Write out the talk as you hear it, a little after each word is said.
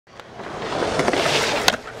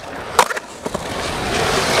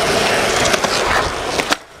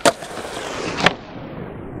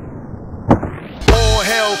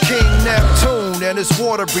his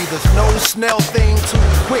water breathers. No snail thing too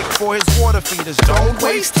quick for his water feeders. Don't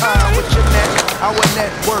waste time with your net. Our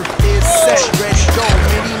net worth is set, ready, go.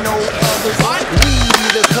 Many know others. We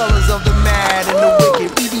be the colors of the mad and the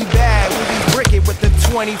wicked. We be bad, we be bricket with the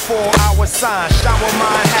 24-hour sign. Shower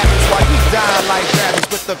mind habits while you dine like rabbits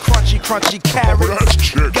with the crunchy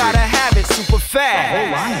carrots. Gotta have it super fast. A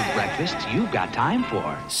whole line of breakfasts you've got time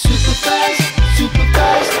for. Super fast,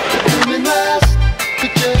 coming last.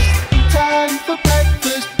 But just in time for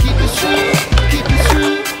breakfast. Keep it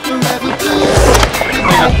true, forever blue.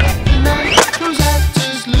 The night goes out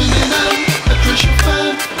just aluminum. A crucial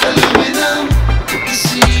firm, aluminum. The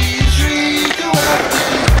seas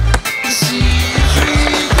radioactive. The seas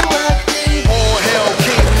radioactive. All hail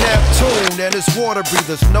King Neptune and his water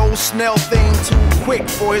breathers. No snail thing too quick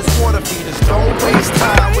for his water feeders. Don't waste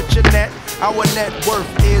time with your net. Our net worth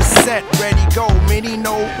is set, ready, go. Many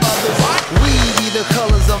know others. We be the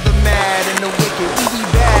colors of the mad and the wicked. We be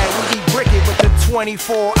bad, we be bricket with the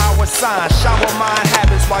 24-hour sign. Shower mind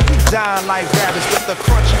habits while you dine like rabbits with the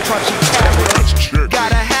crunchy carrots.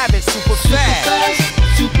 Gotta have it super fast.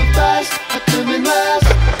 Super fast, coming